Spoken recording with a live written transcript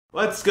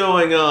What's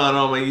going on,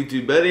 all my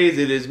YouTube buddies?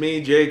 It is me,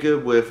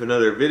 Jacob, with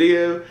another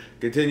video.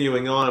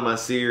 Continuing on in my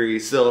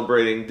series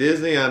celebrating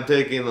Disney, I'm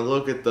taking a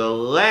look at the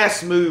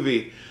last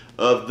movie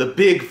of the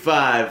big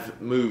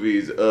 5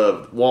 movies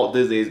of Walt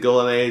Disney's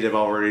Golden Age. I've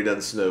already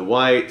done Snow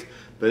White,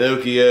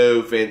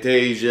 Pinocchio,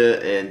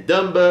 Fantasia, and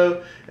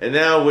Dumbo. And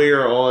now we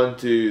are on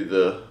to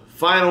the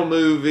final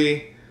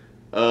movie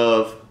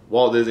of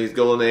Walt Disney's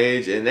Golden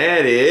Age, and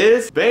that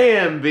is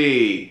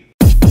Bambi.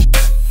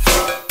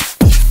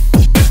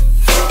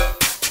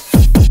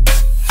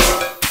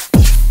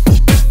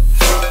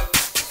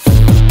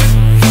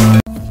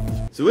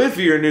 So if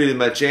you're new to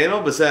my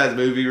channel, besides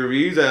movie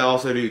reviews, I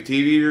also do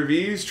TV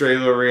reviews,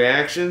 trailer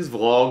reactions,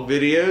 vlog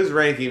videos,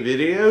 ranking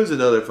videos,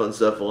 and other fun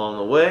stuff along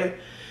the way.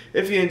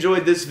 If you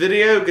enjoyed this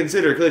video,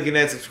 consider clicking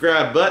that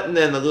subscribe button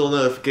and the little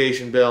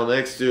notification bell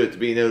next to it to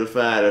be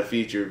notified of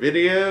future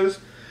videos.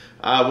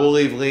 I will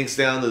leave links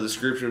down in the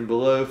description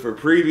below for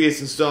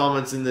previous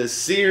installments in this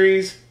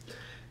series.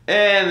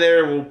 And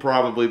there will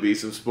probably be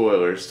some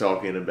spoilers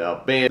talking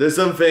about Bambi. There's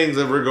some things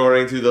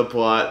regarding to the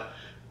plot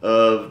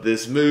of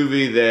this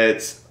movie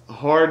that's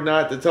hard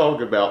not to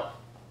talk about.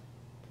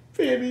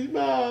 Bambi's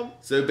mom.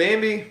 So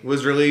Bambi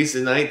was released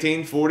in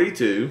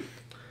 1942.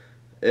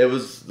 It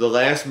was the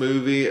last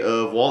movie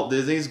of Walt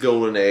Disney's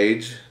Golden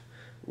Age,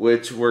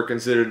 which were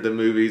considered the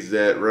movies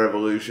that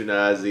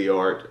revolutionized the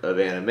art of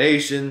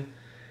animation.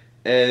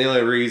 And the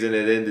only reason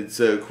it ended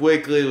so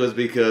quickly was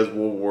because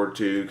World War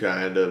II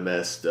kind of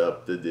messed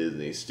up the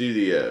Disney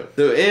studio.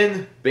 So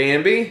in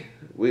Bambi,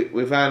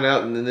 we find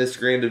out in this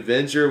grand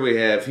adventure we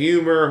have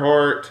humor,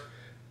 heart,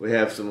 we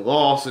have some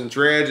loss and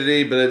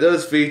tragedy, but it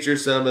does feature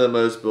some of the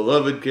most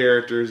beloved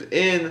characters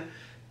in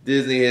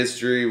Disney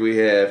history. We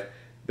have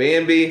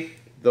Bambi,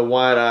 the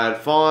wide-eyed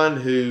fawn,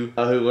 who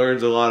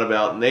learns a lot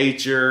about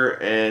nature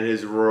and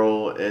his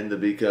role into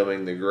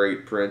becoming the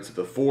great prince of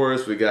the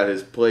forest. We got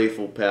his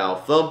playful pal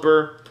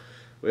Thumper.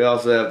 We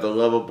also have the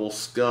lovable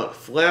skunk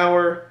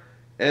Flower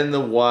and the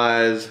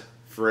wise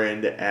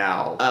friend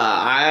Owl.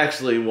 I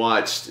actually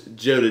watched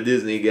Joe the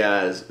Disney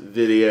Guy's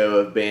video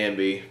of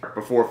Bambi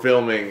before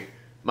filming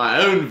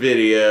my own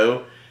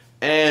video,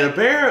 and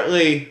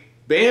apparently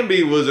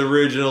Bambi was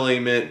originally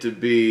meant to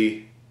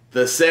be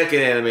the second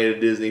animated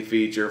Disney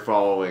feature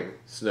following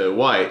Snow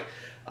White.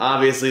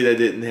 Obviously that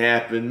didn't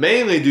happen,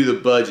 mainly due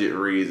to budget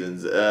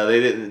reasons. They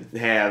didn't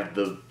have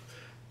the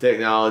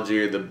technology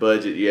or the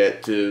budget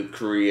yet to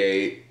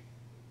create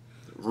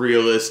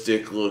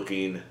realistic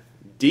looking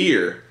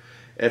deer.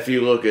 If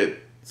you look at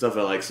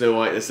something like Snow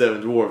White and the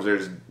Seven Dwarfs,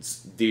 there's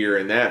deer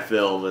in that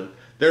film, and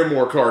they're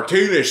more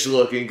cartoonish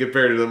looking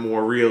compared to the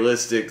more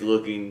realistic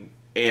looking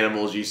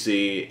animals you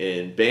see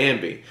in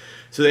Bambi.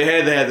 So they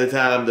had to have the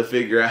time to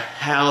figure out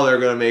how they're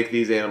going to make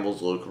these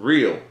animals look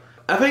real.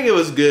 I think it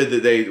was good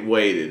that they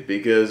waited,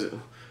 because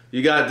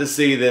you got to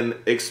see them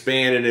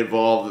expand and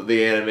evolve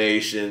the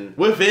animation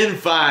within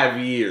 5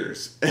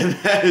 years. And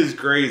that is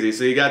crazy.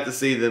 So you got to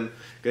see them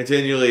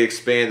continually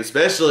expand,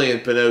 especially in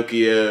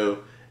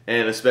Pinocchio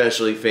and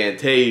especially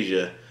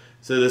Fantasia.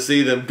 So to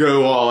see them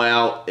go all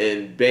out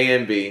in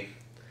Bambi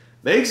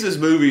makes this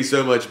movie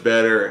so much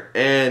better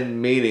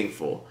and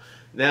meaningful.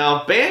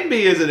 Now,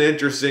 Bambi is an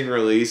interesting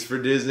release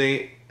for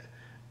Disney.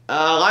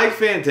 Like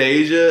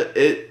Fantasia,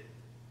 it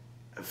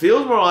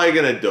feels more like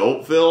an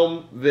adult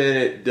film than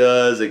it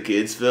does a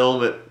kid's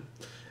film.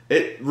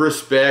 It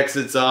respects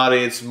its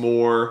audience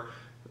more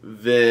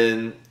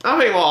than, I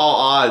mean, well,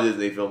 all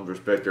Disney films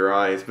respect their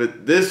audience,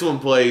 but this one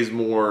plays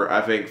more,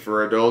 I think,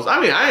 for adults.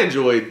 I mean, I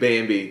enjoyed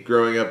Bambi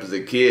growing up as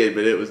a kid,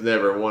 but it was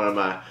never one of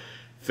my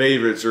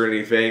favorites or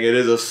anything. It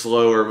is a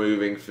slower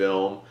moving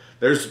film.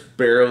 There's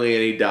barely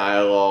any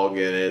dialogue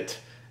in it,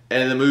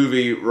 and the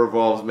movie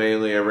revolves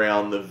mainly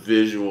around the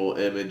visual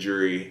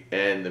imagery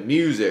and the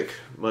music,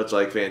 much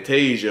like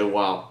Fantasia,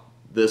 while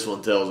this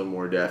one tells a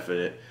more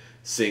definite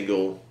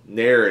single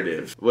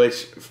narrative,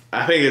 which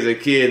I think as a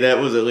kid that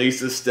was at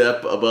least a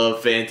step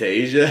above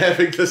Fantasia,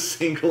 having the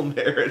single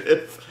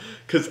narrative,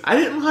 because I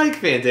didn't like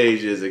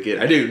Fantasia as a kid.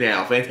 I do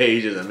now.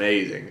 Fantasia is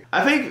amazing.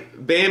 I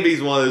think Bambi's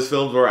one of those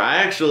films where I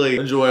actually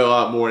enjoy a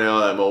lot more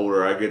now that I'm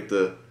older. I get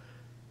to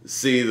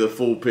see the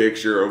full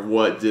picture of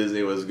what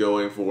Disney was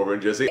going for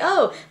and just say,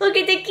 oh, look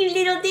at the cute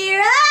little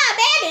deer. Ah,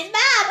 Bambi's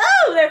mom.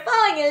 Oh, they're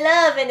falling in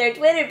love and they're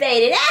Twitter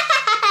baited.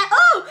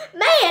 Oh,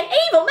 man,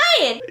 evil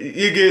man.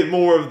 You get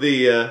more of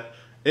the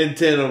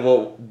intent of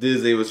what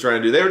Disney was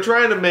trying to do. They were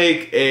trying to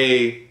make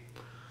a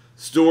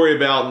story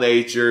about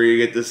nature.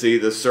 You get to see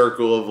the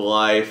circle of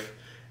life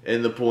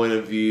and the point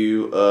of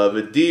view of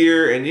a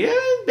deer. And yeah,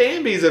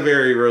 Bambi's a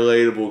very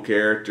relatable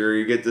character.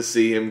 You get to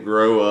see him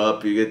grow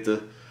up. You get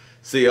to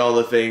see all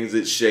the things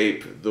that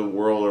shape the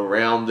world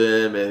around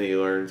him, and he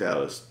learns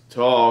how to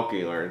talk,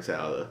 he learns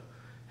how to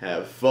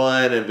have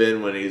fun, and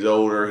then when he's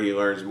older he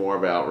learns more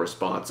about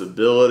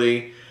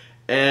responsibility.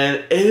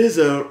 And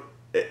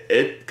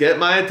it got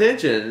my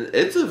attention.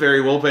 It's a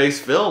very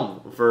well-paced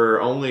film for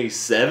only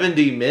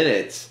 70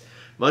 minutes.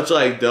 Much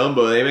like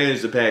Dumbo, they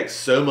managed to pack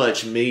so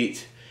much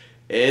meat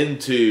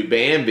into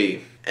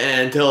Bambi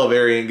and tell a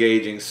very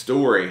engaging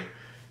story.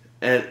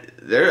 And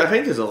I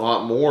think there's a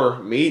lot more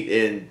meat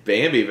in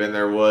Bambi than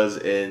there was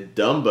in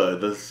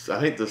Dumbo. I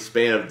think the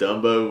span of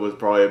Dumbo was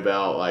probably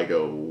about like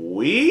a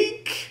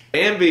week.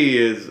 Bambi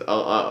is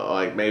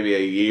like maybe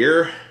a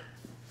year,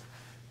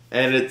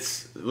 and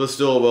it was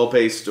still a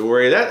well-paced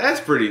story.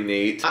 That's pretty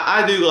neat.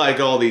 I do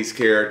like all these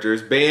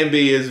characters.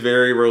 Bambi is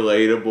very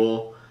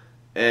relatable,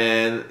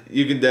 and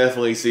you can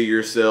definitely see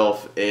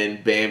yourself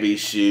in Bambi's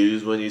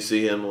shoes when you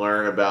see him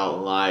learn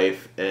about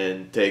life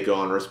and take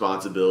on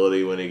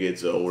responsibility when he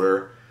gets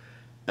older.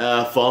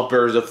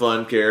 Thumper is a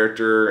fun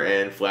character,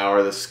 and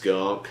Flower the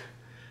skunk.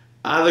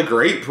 The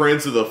Great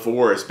Prince of the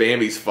Forest,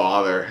 Bambi's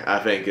father, I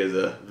think is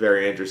a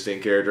very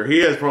interesting character. He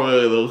has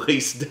probably the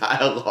least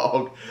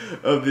dialogue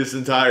of this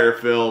entire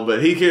film,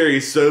 but he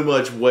carries so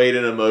much weight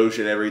and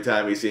emotion every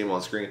time you see him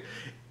on screen.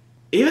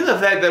 Even the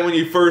fact that when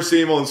you first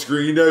see him on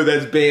screen, you know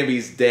that's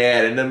Bambi's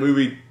dad, and the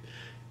movie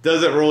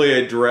doesn't really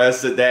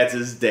address that that's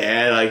his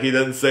dad. Like, he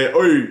doesn't say,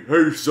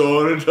 hey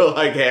son, until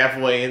like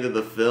halfway into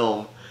the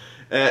film.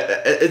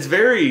 It's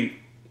very,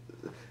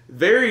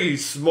 very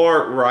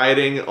smart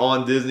writing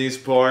on Disney's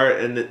part,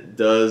 and it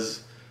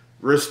does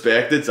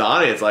respect its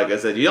audience. Like I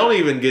said, you don't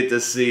even get to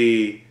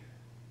see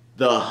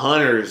the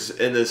hunters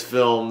in this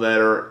film that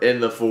are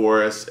in the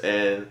forest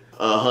and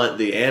hunt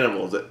the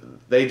animals.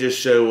 They just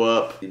show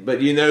up,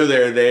 but you know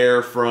they're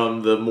there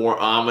from the more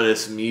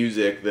ominous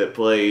music that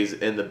plays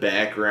in the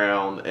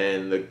background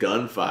and the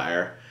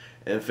gunfire.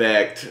 In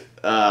fact,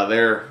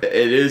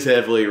 it is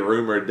heavily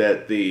rumored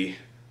that the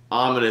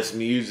ominous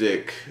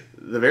music,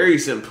 the very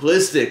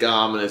simplistic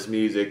ominous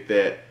music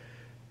that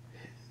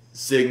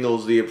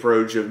signals the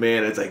approach of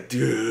man, it's like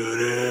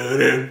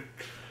doo-doo-doo,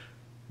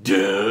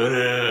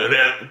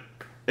 doo-doo-doo,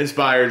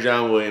 inspired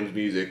John Williams'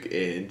 music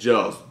in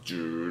Jaws.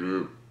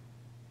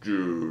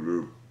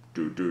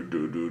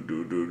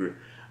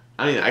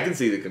 I mean, I can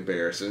see the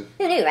comparison.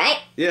 You do, right?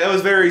 Yeah, it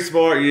was very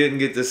smart. You didn't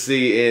get to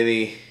see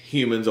any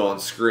humans on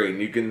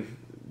screen. You can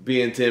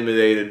be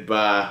intimidated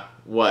by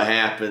what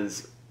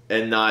happens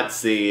and not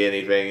see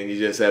anything, and you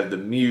just have the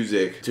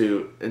music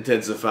to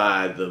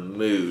intensify the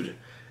mood.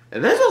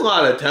 And there's a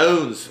lot of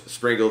tones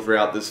sprinkled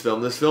throughout this film.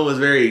 This film is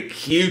very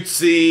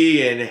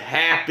cutesy and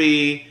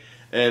happy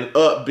and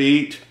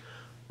upbeat.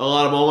 A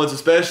lot of moments,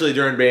 especially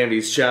during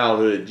Bambi's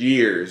childhood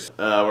years,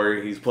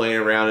 where he's playing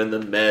around in the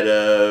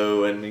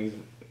meadow and he's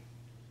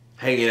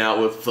hanging out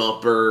with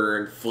Thumper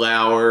and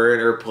Flower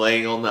and her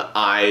playing on the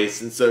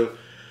ice and so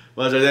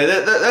much of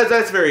that.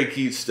 That's very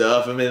cute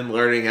stuff. I mean,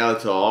 learning how to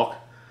talk.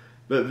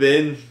 But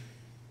then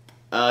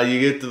you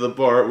get to the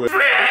part where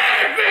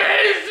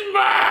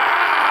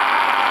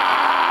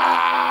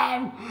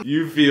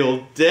you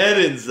feel dead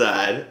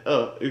inside.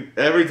 Oh,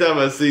 every time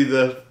I see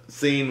the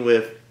scene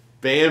with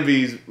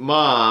Bambi's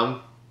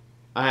mom,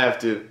 I have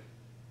to.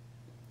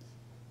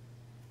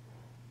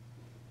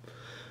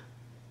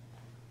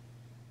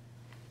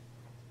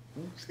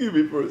 Excuse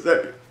me for a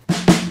second.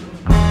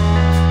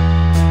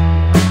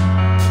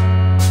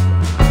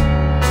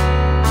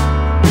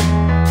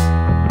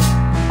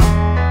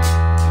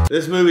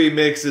 This movie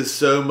mixes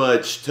so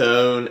much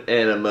tone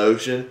and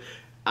emotion.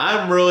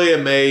 I'm really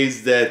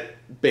amazed that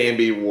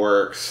Bambi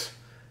works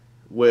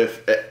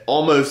with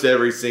almost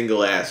every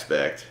single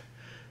aspect.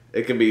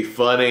 It can be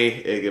funny,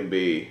 it can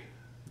be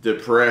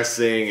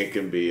depressing, it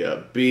can be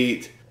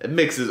upbeat. It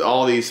mixes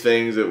all these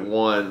things at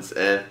once,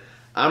 and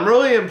I'm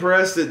really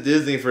impressed at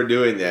Disney for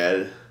doing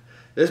that.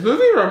 This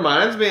movie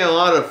reminds me a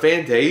lot of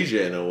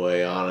Fantasia in a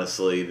way,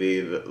 honestly,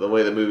 the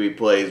way the movie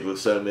plays with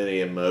so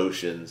many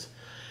emotions.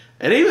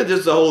 And even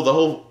just the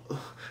whole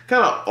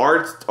kind of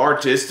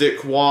artistic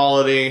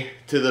quality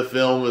to the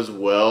film as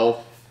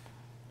well.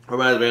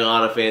 Reminds me a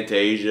lot of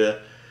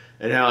Fantasia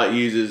and how it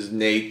uses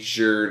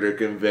nature to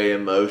convey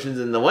emotions.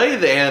 And the way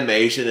the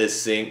animation is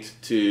synced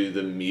to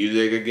the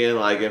music, again,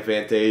 like in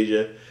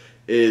Fantasia,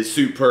 is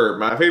superb.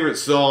 My favorite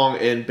song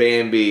in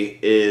Bambi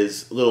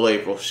is Little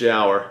April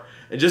Shower.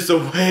 And just the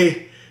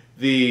way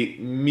the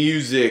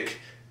music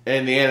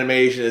and the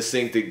animation is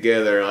synced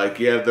together. Like,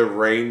 you have the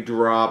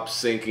raindrops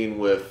syncing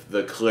with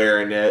the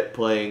clarinet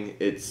playing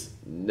its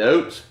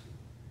note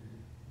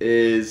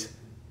is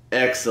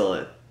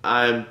excellent.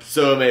 I'm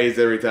so amazed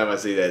every time I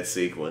see that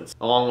sequence.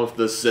 Along with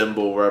the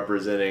symbol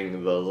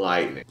representing the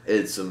lightning.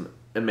 It's some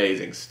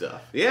amazing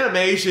stuff. The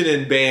animation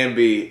in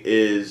Bambi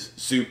is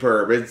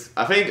superb.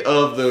 I think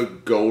of the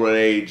Golden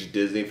Age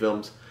Disney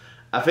films,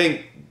 I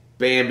think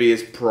Bambi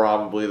is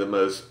probably the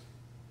most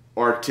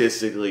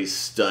artistically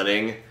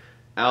stunning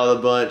out of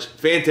the bunch.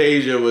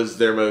 Fantasia was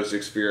their most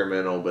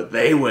experimental, but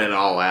they went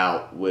all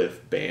out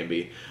with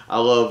Bambi. I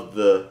love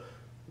the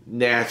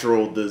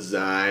natural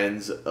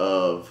designs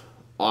of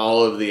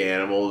all of the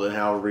animals and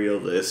how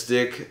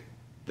realistic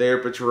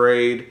they're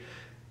portrayed,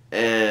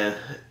 and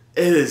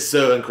it is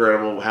so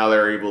incredible how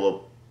they're able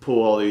to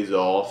pull all these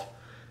off,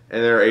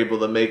 and they're able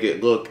to make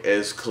it look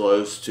as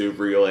close to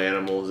real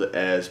animals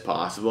as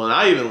possible. And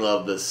I even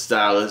love the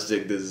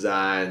stylistic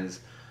designs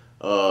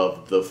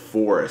of the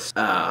forest.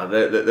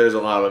 There's a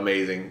lot of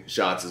amazing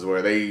shots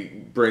where they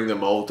bring the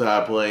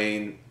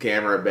multi-plane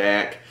camera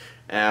back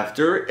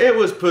after it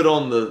was put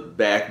on the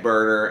back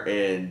burner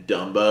in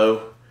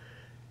Dumbo.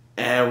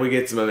 And we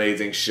get some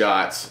amazing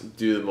shots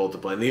due to the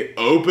multiplying. The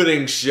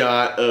opening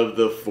shot of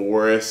the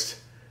forest,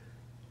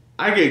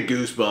 I get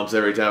goosebumps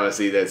every time I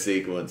see that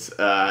sequence.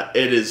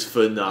 It is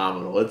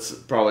phenomenal. It's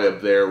probably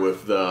up there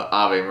with the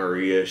Ave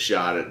Maria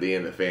shot at the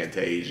end of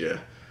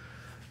Fantasia.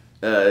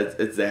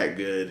 It's that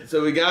good.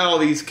 So we got all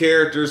these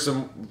characters,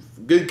 some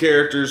good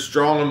characters,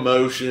 strong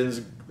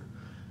emotions,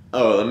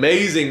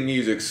 amazing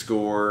music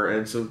score,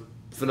 and some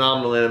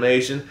phenomenal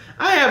animation.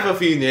 I have a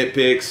few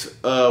nitpicks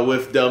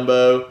with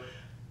Dumbo.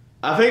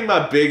 I think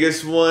my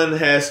biggest one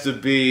has to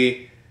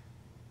be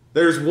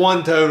there's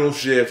one tonal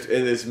shift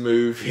in this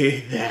movie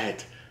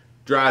that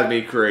drives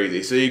me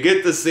crazy. So you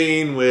get the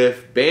scene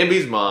with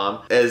Bambi's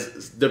mom.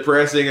 As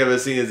depressing of a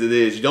scene as it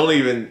is, you don't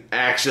even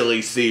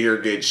actually see her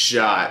get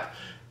shot,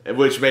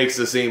 which makes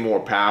the scene more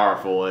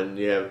powerful. And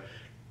you have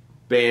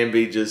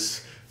Bambi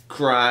just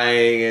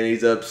crying and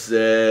he's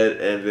upset,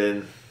 and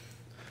then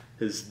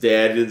his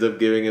dad ends up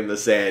giving him the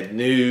sad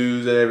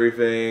news and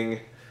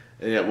everything.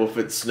 And yeah, with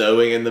it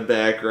snowing in the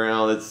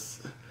background,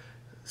 it's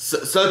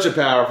such a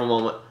powerful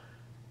moment.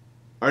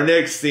 Our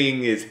next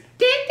scene is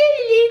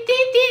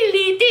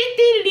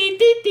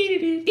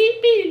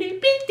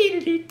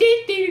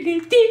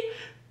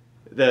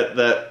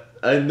that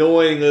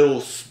annoying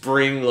little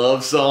spring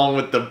love song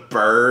with the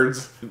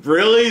birds.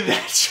 Really?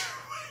 That's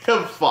your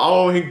way of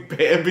following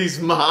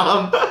Bambi's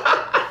mom?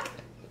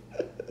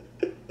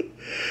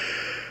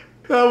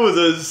 That was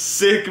a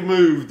sick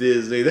move,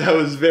 Disney. That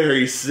was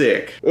very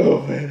sick.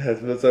 Oh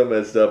man, that's so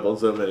messed up on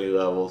so many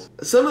levels.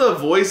 Some of the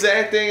voice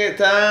acting at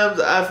times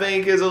I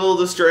think is a little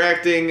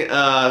distracting,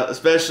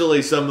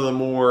 especially some of the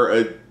more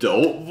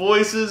adult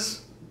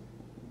voices,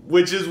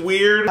 which is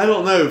weird. I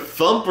don't know,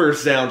 Thumper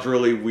sounds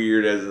really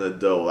weird as an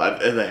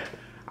adult.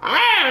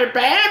 Hey,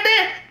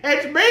 Bambi,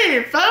 it's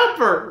me,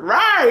 Thumper,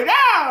 right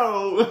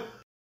now.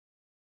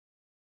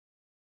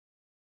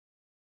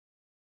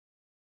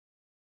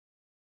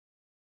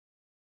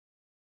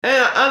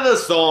 And the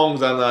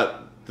songs I'm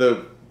not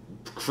the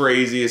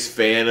craziest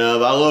fan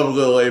of. I love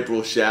Little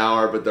April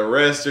Shower, but the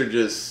rest are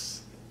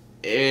just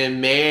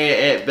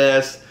meh at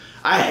best.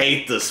 I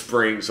hate the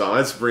spring song.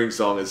 That spring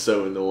song is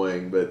so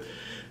annoying, but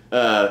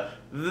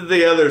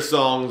the other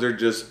songs are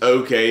just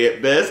okay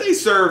at best. They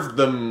serve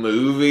the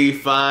movie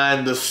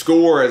fine. The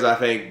score is, I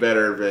think,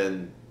 better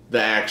than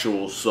the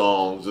actual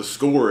songs. The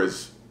score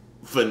is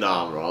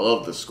phenomenal. I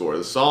love the score.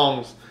 The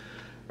songs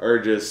are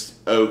just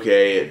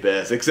okay at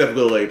best, except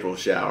Little April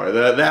Shower.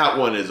 That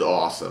one is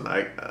awesome.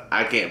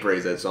 I can't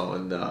praise that song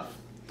enough.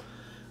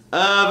 But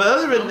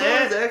other than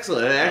that, it's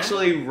excellent. It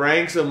actually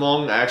ranks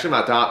among my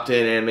top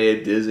 10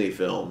 animated Disney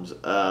films.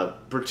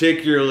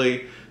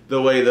 Particularly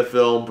the way the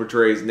film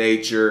portrays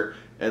nature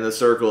and the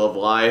circle of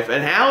life,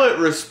 and how it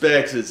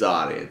respects its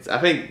audience.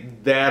 I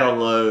think that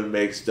alone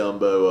makes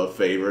Dumbo a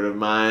favorite of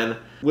mine.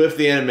 With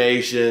the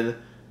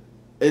animation,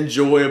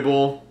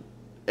 enjoyable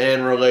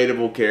and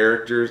relatable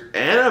characters,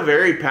 and a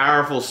very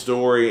powerful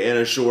story in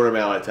a short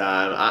amount of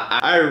time.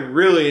 I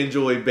really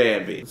enjoyed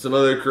Bambi. Some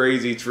other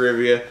crazy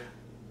trivia.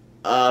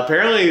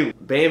 Apparently,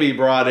 Bambi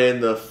brought in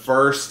the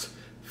first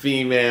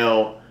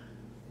female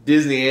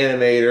Disney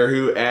animator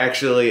who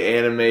actually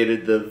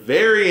animated the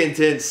very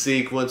intense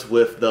sequence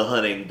with the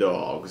hunting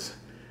dogs.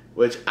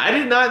 Which, I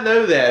did not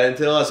know that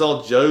until I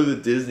saw Joe the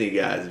Disney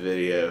Guy's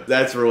video.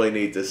 That's really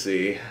neat to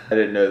see. I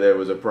didn't know there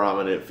was a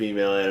prominent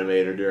female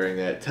animator during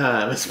that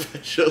time,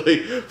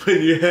 especially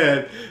when you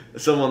had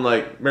someone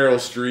like Meryl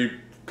Streep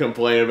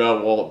complain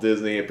about Walt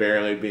Disney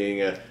apparently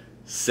being a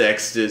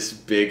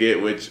sexist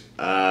bigot, which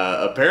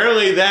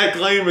apparently that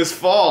claim is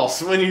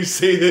false when you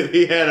see that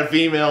he had a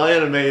female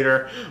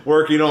animator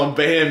working on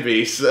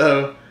Bambi.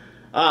 So,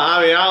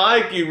 I mean, I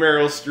like you,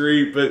 Meryl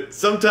Streep, but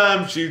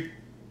sometimes you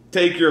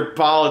take your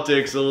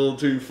politics a little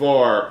too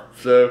far,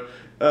 so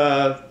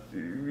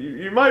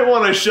you might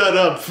want to shut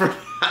up for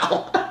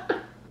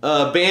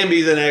now.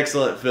 Bambi's an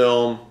excellent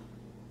film.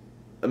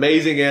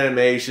 Amazing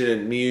animation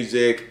and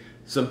music,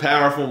 some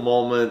powerful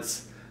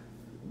moments,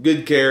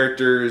 good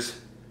characters,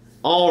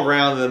 all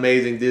around an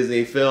amazing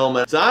Disney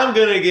film. So I'm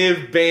going to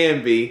give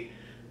Bambi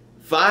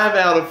 5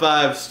 out of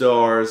 5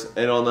 stars,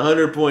 and on the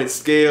 100-point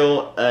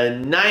scale, a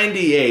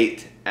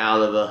 98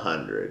 out of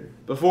 100.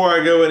 Before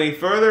I go any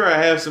further, I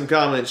have some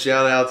comment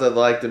shout-outs I'd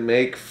like to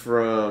make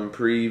from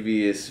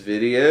previous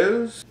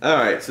videos.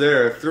 Alright, so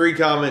there are 3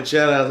 comment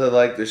shout-outs I'd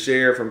like to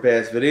share from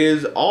past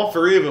videos. All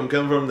 3 of them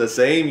come from the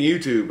same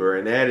YouTuber,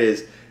 and that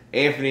is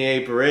Anthony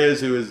A.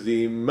 Perez, who is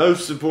the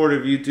most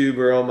supportive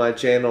YouTuber on my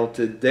channel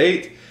to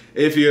date.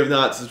 If you have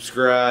not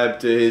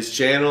subscribed to his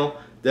channel,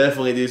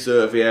 definitely do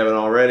so if you haven't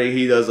already.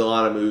 He does a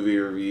lot of movie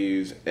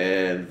reviews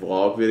and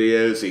vlog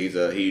videos. He's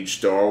a huge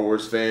Star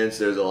Wars fan,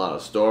 so there's a lot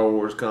of Star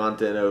Wars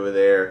content over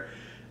there.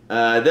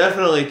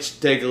 Definitely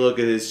take a look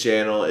at his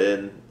channel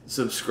and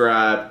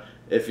subscribe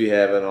if you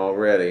haven't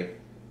already.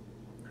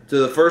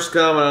 So the first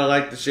comment I'd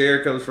like to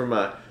share comes from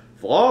my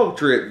vlog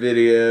trip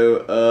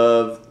video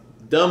of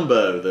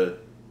Dumbo, the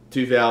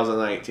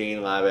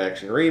 2019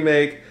 live-action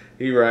remake.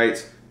 He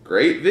writes,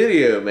 great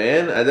video,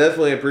 man. I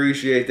definitely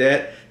appreciate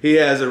that. He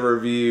has a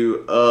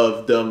review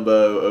of Dumbo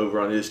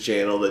over on his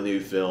channel, the new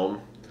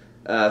film.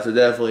 So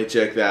definitely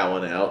check that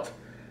one out.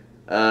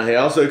 He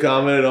also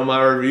commented on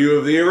my review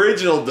of the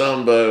original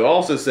Dumbo,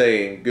 also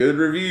saying, good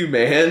review,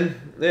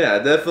 man. Yeah, I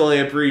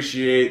definitely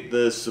appreciate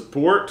the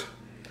support.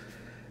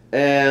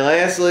 And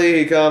lastly,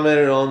 he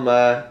commented on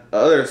my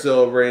other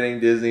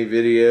Celebrating Disney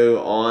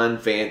video on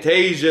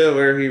Fantasia,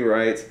 where he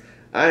writes,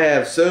 I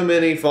have so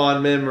many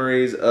fond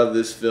memories of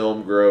this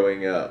film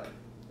growing up.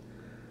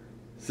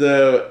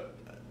 So,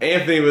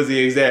 Anthony was the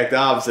exact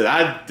opposite.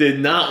 I did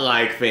not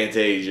like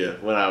Fantasia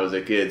when I was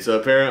a kid. So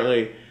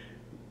apparently,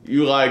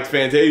 you liked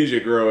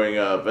Fantasia growing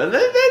up. And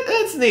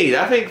that's neat.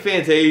 I think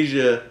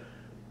Fantasia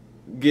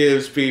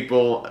gives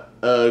people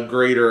a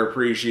greater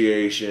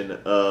appreciation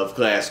of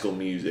classical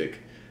music.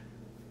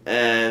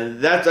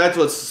 And that's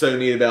what's so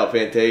neat about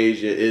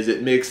Fantasia, is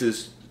it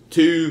mixes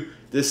two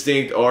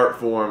distinct art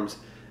forms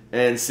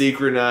and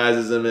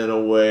synchronizes them in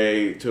a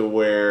way to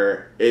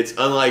where it's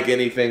unlike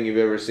anything you've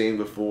ever seen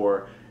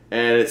before,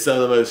 and it's some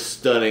of the most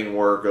stunning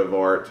work of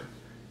art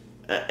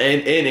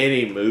in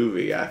any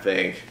movie, I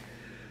think.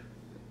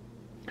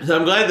 So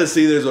I'm glad to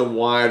see there's a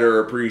wider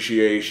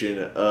appreciation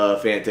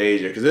of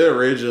Fantasia, because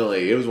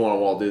it was one of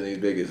Walt Disney's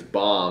biggest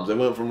bombs. It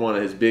went from one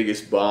of his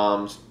biggest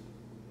bombs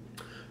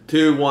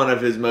to one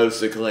of his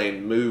most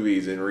acclaimed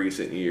movies in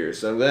recent years.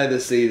 So I'm glad to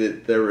see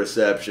that the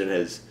reception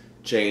has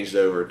changed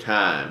over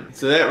time.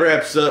 So that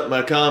wraps up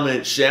my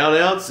comment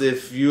shout-outs.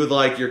 If you would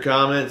like your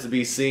comments to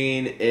be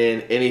seen in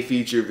any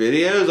future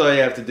videos, all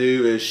you have to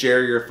do is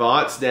share your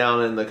thoughts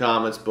down in the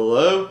comments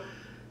below.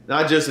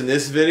 Not just in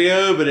this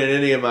video, but in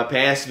any of my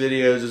past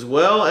videos as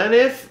well. And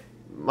if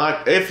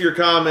your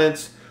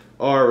comments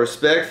are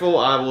respectful,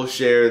 I will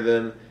share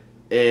them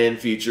in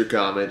future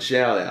comment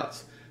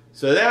shout-outs.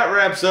 So that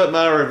wraps up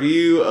my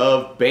review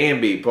of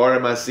Bambi, part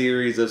of my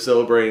series of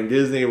Celebrating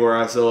Disney, where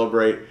I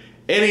celebrate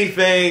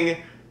anything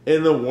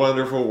in the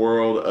wonderful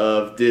world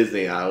of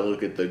Disney. I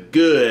look at the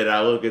good,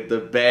 I look at the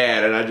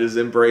bad, and I just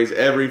embrace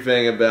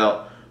everything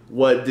about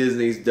what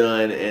Disney's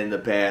done in the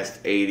past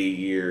 80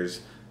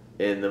 years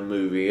in the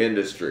movie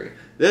industry.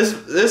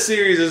 This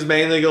series is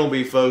mainly going to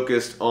be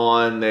focused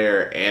on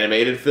their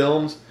animated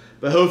films,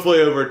 but hopefully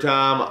over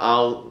time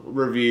I'll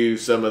review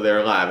some of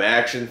their live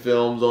action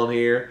films on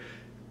here.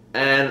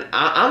 And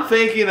I'm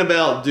thinking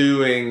about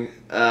doing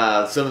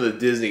some of the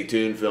Disney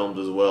Toon films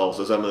as well,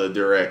 so some of the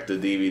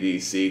direct-to-DVD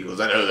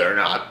sequels. I know they're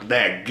not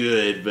that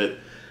good, but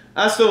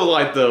I still would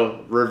like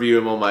to review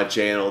them on my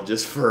channel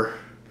just for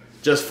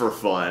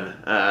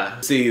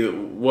fun. See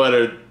what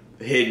are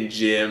hidden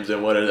gems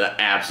and what are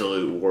the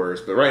absolute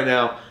worst. But right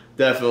now,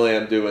 definitely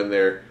I'm doing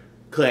their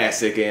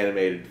classic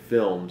animated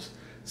films.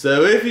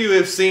 So if you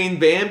have seen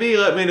Bambi,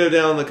 let me know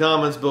down in the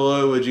comments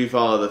below. Would you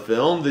follow the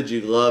film? Did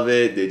you love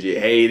it? Did you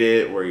hate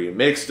it? Were you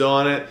mixed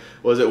on it?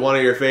 Was it one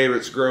of your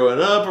favorites growing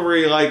up, or were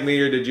you like me,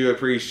 or did you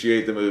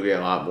appreciate the movie a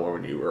lot more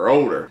when you were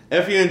older?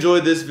 If you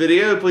enjoyed this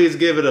video, please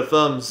give it a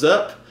thumbs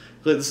up.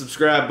 Click the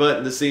subscribe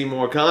button to see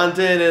more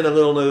content, and a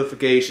little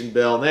notification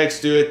bell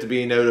next to it to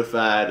be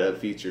notified of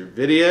future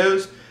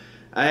videos.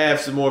 I have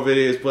some more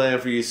videos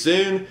planned for you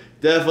soon.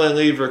 Definitely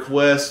leave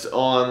requests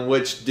on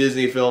which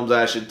Disney films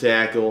I should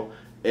tackle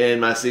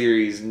in my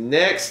series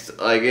next,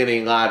 like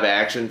any live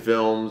action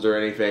films or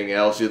anything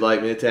else you'd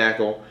like me to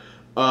tackle.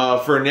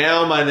 For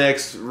now, my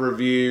next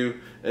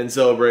review in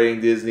Celebrating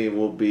Disney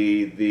will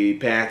be the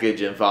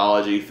package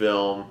anthology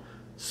film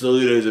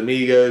Saludos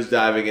Amigos,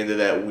 diving into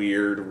that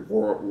weird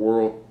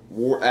wartime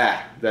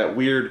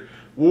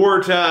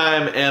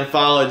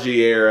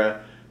anthology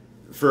era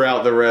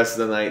throughout the rest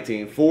of the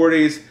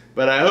 1940s.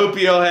 But I hope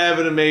you all have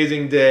an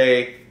amazing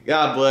day.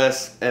 God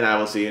bless, and I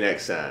will see you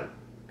next time.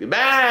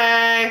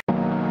 Goodbye!